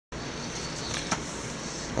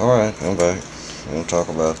Alright, I'm back. We'll talk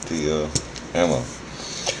about the ammo.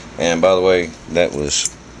 And by the way, that was,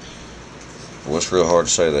 well, it's real hard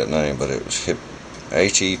to say that name, but it was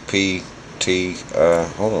H-E-P-T-I,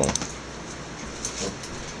 hold on.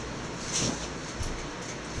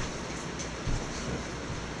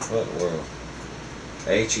 What in the world?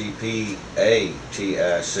 H-E-P-A-T-I-C.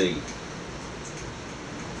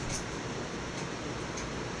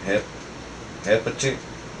 Hepatic?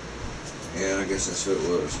 Yeah, I guess that's what it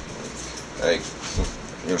was. Hey,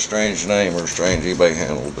 you're a strange name or a strange eBay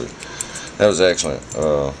handle, but that was excellent.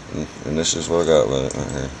 And this is what I got with it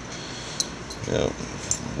right here. Yeah,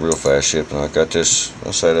 real fast shipping. I got this,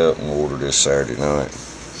 I set up and ordered this Saturday night.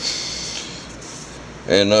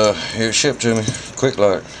 And here it shipped to me, quick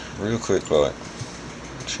like, real quick like.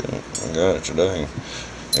 Shit, I got it today.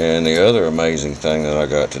 And the other amazing thing that I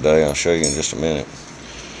got today, I'll show you in just a minute.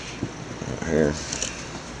 Right here.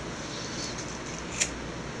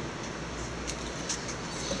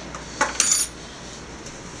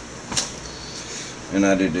 And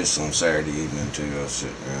I did this on Saturday evening too. I was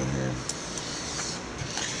sitting around here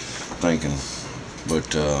thinking,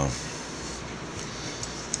 but well,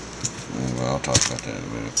 I'll talk about that in a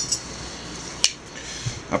minute.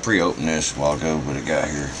 I pre-opened this a while ago, but it got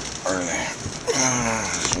here early.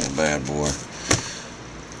 This little bad boy.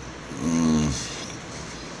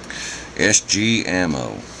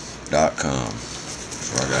 SGammo.com. That's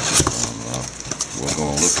where I got this from. We're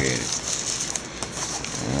going to look at it.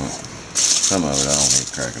 Some of it I don't need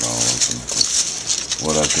to crack it all open.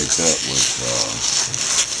 What I picked up was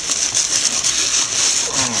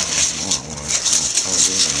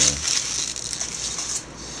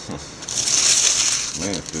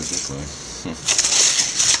man, it goes this way.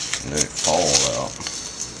 Let it fall out.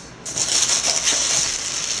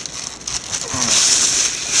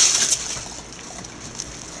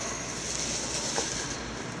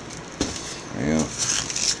 Yeah.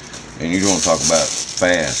 And you don't talk about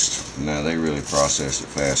fast. Now they really process it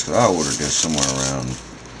fast, because I ordered this somewhere around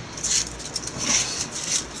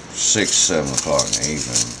 6, 7 o'clock in the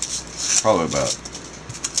evening. Probably about,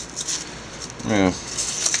 yeah, it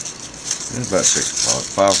was about 6 o'clock,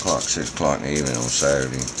 5 o'clock, 6 o'clock in the evening on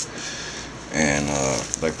Saturday. And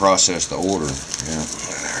they processed the order, yeah,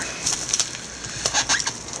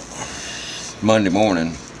 Monday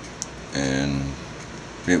morning, and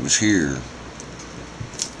it was here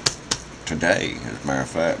today, as a matter of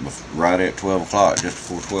fact, right at 12 o'clock, just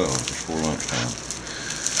before 12, just before lunchtime.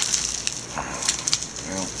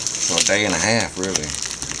 Well, so a day and a half, really,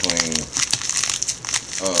 between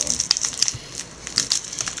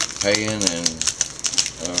paying and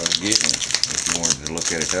getting it, if you wanted to look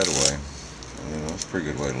at it that way. You know, it's a pretty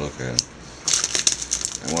good way to look at it.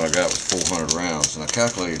 And what I got was 400 rounds, and I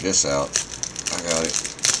calculated this out. I got it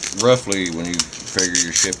roughly when you figure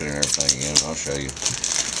your shipping and everything in. I'll show you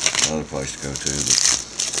another place to go to,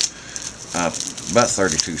 but about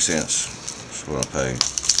 32 cents is what I paid.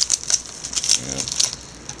 Yeah.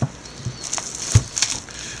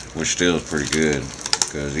 Which still is pretty good,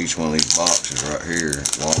 because each one of these boxes right here,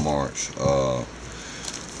 Walmart's,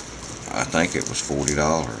 I think it was $40.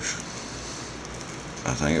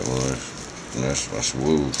 I think it was, and that's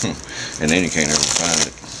woo. And then you can't ever find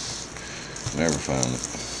it. Never find it.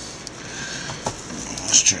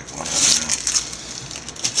 Let's check one out.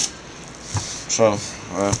 So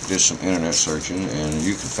I did some internet searching, and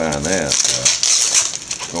you can find that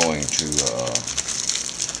going to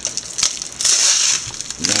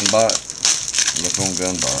Gunbot. Look on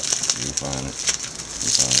Gunbot, you'll find it.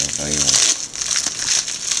 You'll find anything you want.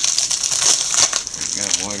 Yeah,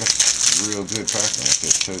 well, I got real good packing like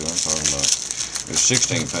this too. I'm talking about, it's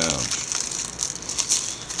 16 pounds,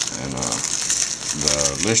 and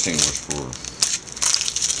the listing was for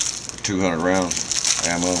 200 rounds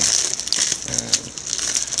ammo. And,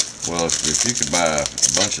 well, if you could buy a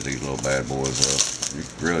bunch of these little bad boys up, you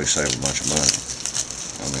could really save a bunch of money.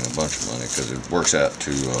 I mean, a bunch of money, because it works out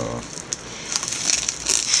to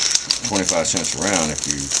 25 cents a round if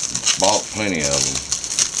you bought plenty of them,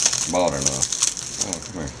 bought enough. Oh,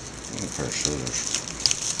 come here. Give me a pair of scissors.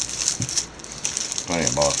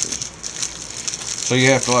 Plenty of boxes. So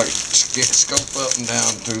you have to like scope up and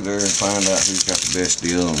down through there and find out who's got the best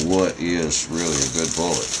deal and what is really a good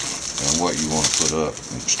bullet, and what you want to put up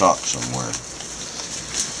and stock somewhere.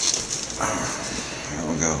 There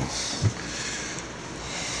we go.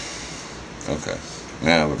 Okay,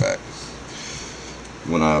 now we're back.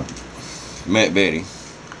 When I met Betty,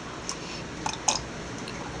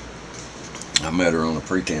 I met her on the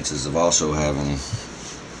pretenses of also having,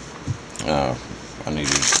 I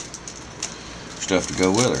needed stuff to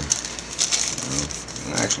go with her.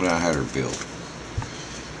 And actually I had her built.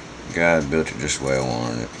 God built it just the way I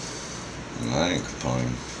wanted it. And I didn't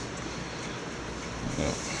complain.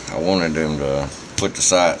 I wanted him to put the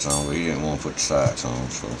sights on, but he didn't want to put the sights on.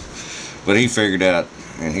 So, but he figured out,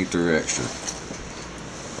 and he threw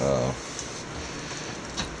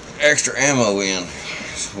extra ammo in.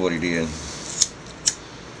 That's what he did.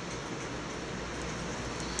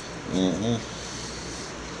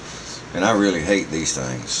 And I really hate these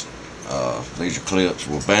things. These are clips.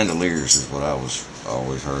 Well, bandoliers is what I was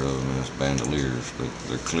always heard of them as, bandoliers, but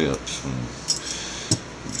they're clips. And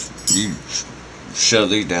you shove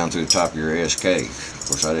these down through the top of your SK. Of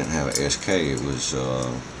course, I didn't have an SK. It was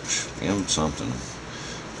M something,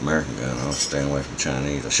 American gun. I was staying away from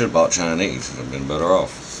Chinese. I should have bought Chinese. I'd have been better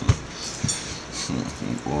off.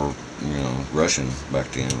 Or, you know, Russian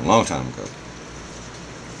back then, a long time ago.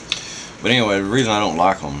 But anyway, the reason I don't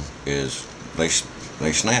like them is they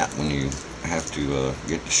snap when you have to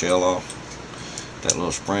get the shell off. That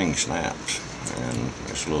little spring snaps, and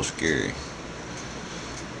it's a little scary.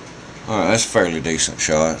 Alright, that's a fairly decent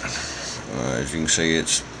shot. As you can see,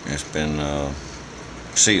 it's been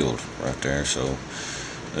sealed right there, so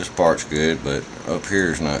this part's good, but up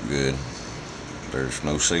here is not good. There's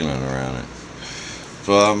no sealing around it.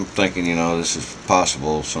 So I'm thinking, you know, this is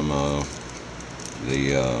possible some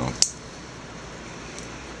the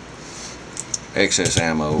excess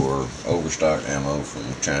ammo or overstock ammo from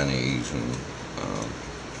Chinese and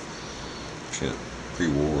shit,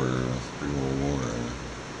 pre-war or pre-World War or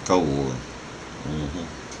Cold War.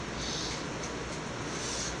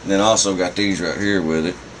 And then also got these right here with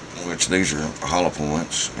it, which these are hollow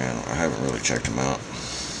points, and I haven't really checked them out.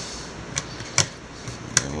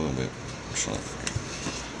 They're a little bit something.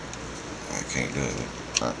 I can't do it.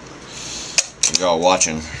 Right. Y'all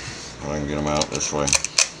watching, I can get them out this way.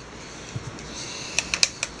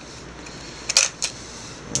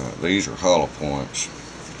 These are hollow points.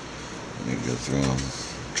 I need to go through them,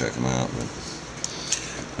 check them out. But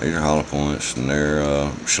these are hollow points, and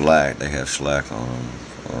they're shellac. They have shellac on them,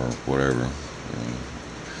 or whatever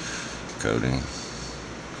coating,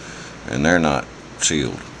 and they're not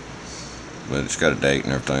sealed. But it's got a date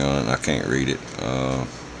and everything on it, and I can't read it.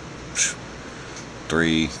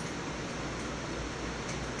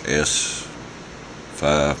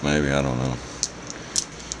 3S5 maybe, I don't know.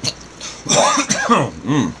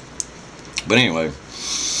 But anyway,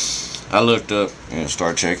 I looked up and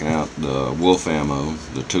started checking out the Wolf ammo,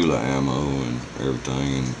 the Tula ammo, and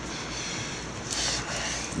everything. And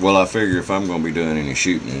well, I figure if I'm going to be doing any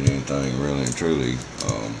shooting and anything, really and truly,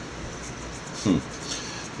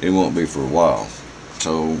 it won't be for a while.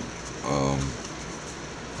 So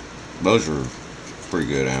those are pretty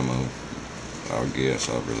good ammo, I guess.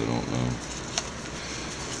 I really don't know.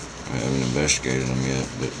 I haven't investigated them yet,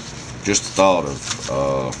 but just the thought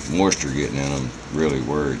of moisture getting in them really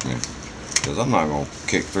worried me, because I'm not going to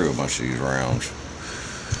kick through a bunch of these rounds.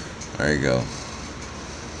 There you go.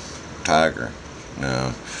 Tiger.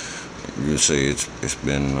 Now you see it's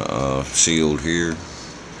been sealed here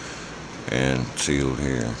and sealed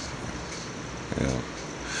here. Yeah,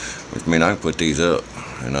 which means I can put these up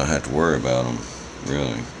and not have to worry about them.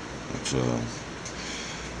 Really, it's a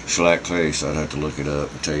shellac case. I'd have to look it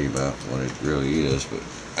up and tell you about what it really is, but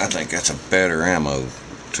I think that's a better ammo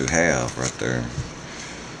to have right there.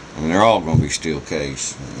 I mean, they're all going to be steel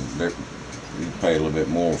case. You can pay a little bit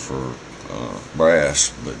more for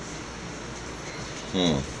brass, but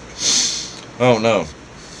I don't know.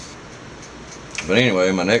 But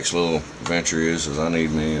anyway, my next little venture is I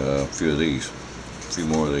need me a few of these, a few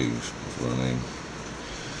more of these. That's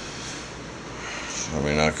what I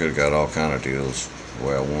mean, I could have got all kind of deals the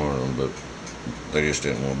way I wanted them, but they just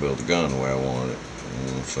didn't want to build the gun the way I wanted it.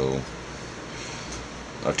 So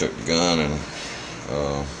I took the gun and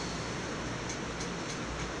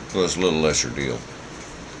it was a little lesser deal,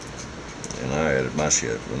 and I added my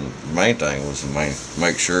shit. And the main thing was to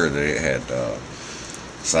make sure that it had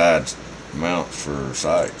side mounts for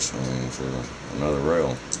sights. I mean, for another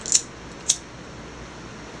rail.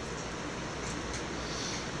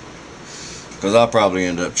 Because I'll probably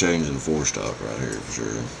end up changing the 4-stock right here for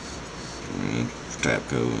sure. I mean, it's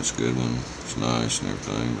Tapco, it's a good one, it's nice and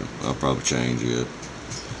everything, but I'll probably change it.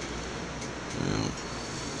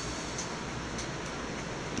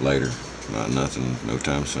 Later, nothing, no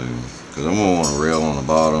time soon. Because I'm gonna want a rail on the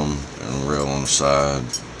bottom and a rail on the side.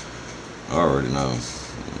 I already know.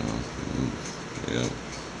 Yeah,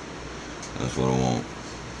 that's what I want.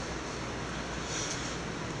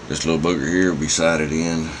 This little booger here will be sighted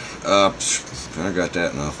in. I got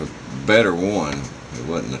that off a better one. It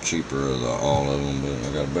wasn't the cheaper of all of them, but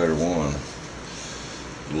I got a better one.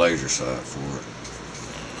 Laser sight for it.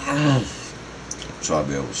 so I'll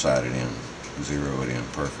be able to sight it in, zero it in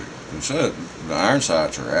perfect. And so the iron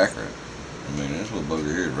sights are accurate. I mean, this little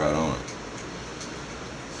bugger here is right on it.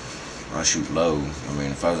 I shoot low. I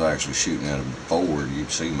mean, if I was actually shooting at a board,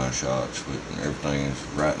 you'd see my shots, but everything is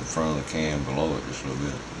right in front of the cam below it just a little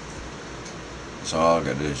bit. So all I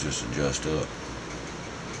got to do is just adjust up.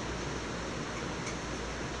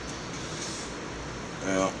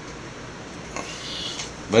 Yeah.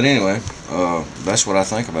 But anyway, that's what I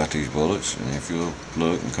think about these bullets. And if you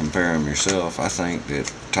look and compare them yourself, I think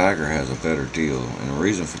that Tiger has a better deal. And the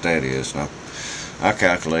reason for that is, and I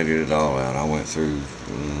calculated it all out. I went through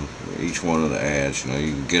each one of the ads. You know,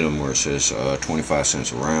 you can get them where it says 25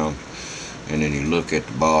 cents a round, and then you look at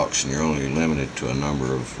the box, and you're only limited to a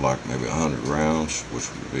number of like maybe 100 rounds, which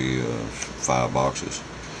would be 5 boxes.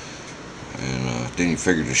 And then you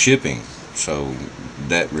figure the shipping, so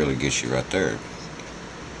that really gets you right there.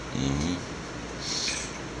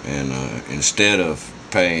 And instead of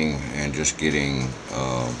paying and just getting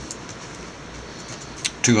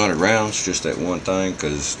 200 rounds, just that one thing,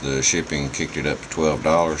 because the shipping kicked it up to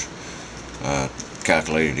 $12. I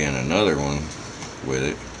calculated in another one with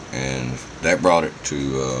it, and that brought it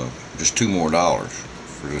to just $2 more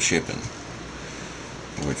for the shipping,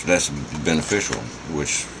 which that's beneficial,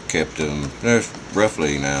 which kept them, there's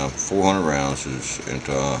roughly now 400 rounds is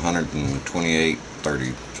into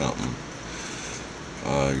 128.30 something.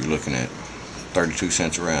 You're looking at 32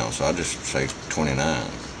 cents a round, so I just say 29.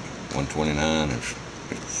 129 is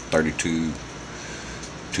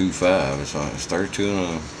 32.25. It's 32 and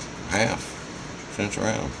a half cents a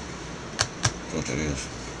round. That's what that is.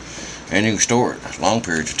 And you can store it long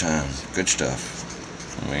periods of time. Good stuff.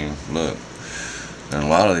 I mean, look. And a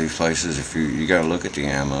lot of these places, if you got to look at the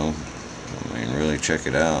ammo. I mean, really check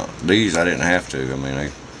it out. These I didn't have to. I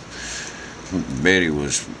mean, Betty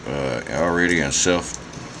was already in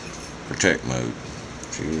self-protect mode.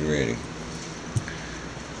 She was ready.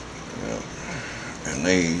 Yeah. And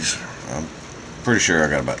these, I'm pretty sure I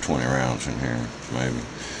got about 20 rounds in here, maybe.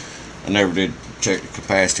 I never did check the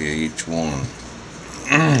capacity of each one,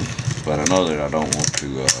 but I know that I don't want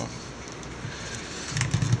to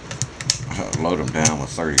load them down with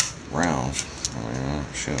 30 rounds. I mean,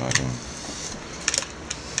 shit, I'd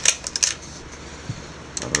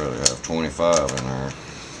rather have 25 in there.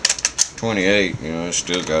 28, you know, it's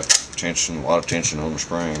still got tension, a lot of tension on the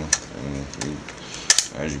spring, and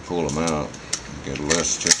as you pull them out, you get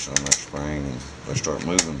less tension on that spring, and they start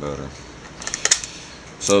moving better.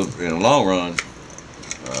 So in the long run,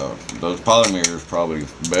 those polymers probably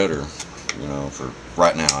better, you know, for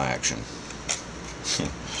right now action.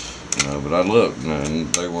 You know, but I looked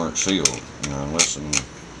and they weren't sealed. You know, unless I'm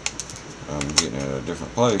getting at a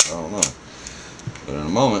different place, I don't know. But in a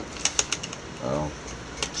moment, I'll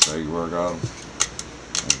show you where I got them.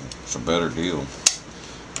 It's a better deal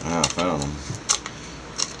than how I found them. I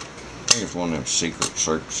think it's one of them secret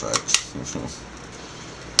search sites.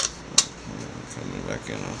 Coming back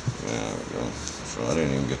in. There we go. So I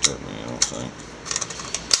didn't even get that many, I don't think.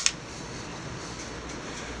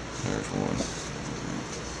 There's one.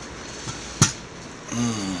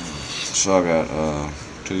 So I got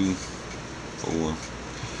 2, 4,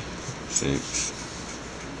 6,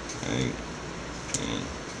 8, 10,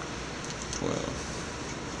 12,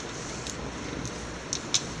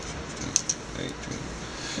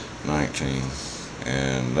 14, 18, 19,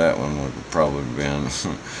 and that one would have probably been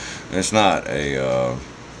it's not a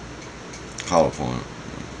hollow point.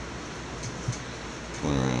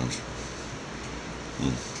 20 rounds.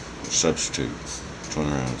 Substitute 20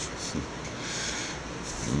 rounds.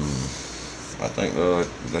 I think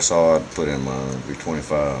that's all I'd put in mine. Would be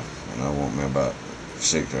 25, and I want me about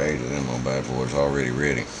 6 or 8 of them on bad boys already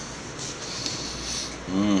ready.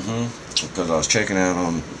 Because I was checking out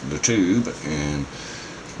on the tube, and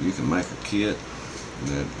you can make a kit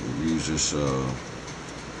that uses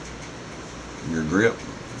your grip,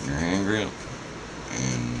 your hand grip,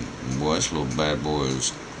 and boy, this little bad boy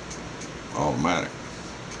is automatic.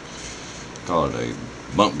 Call it a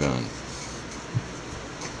bump gun.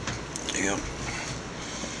 Yep.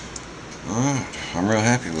 Alright, I'm real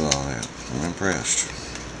happy with all that. I'm impressed.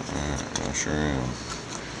 Alright, I sure am.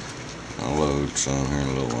 I'll load some here in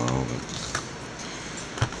a little while, but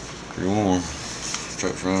pretty warm.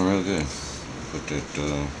 Truck's running real good. Put that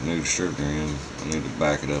new distributor in. I need to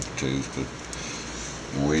back it up a tooth, but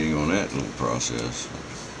I'm waiting on that little process.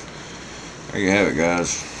 There you have it,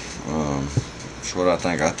 guys. That's what I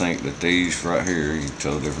think. I think that these right here, you can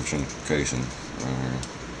tell the difference in the casing right here.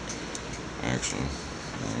 Actually,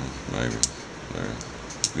 maybe there.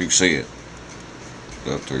 You can see it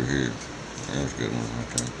up through here. There's a good one right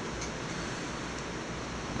there.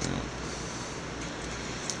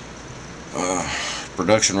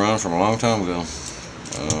 production run from a long time ago.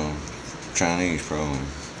 Chinese probably.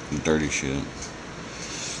 Dirty shit.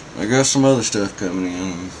 I got some other stuff coming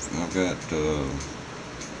in. I've got,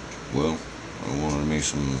 well, I wanted me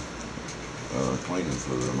some cleaning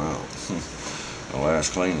fluid. I'm out. The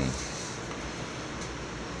last cleaning.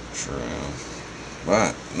 Sure am.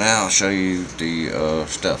 Right, now I'll show you the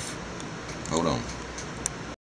stuff. Hold on.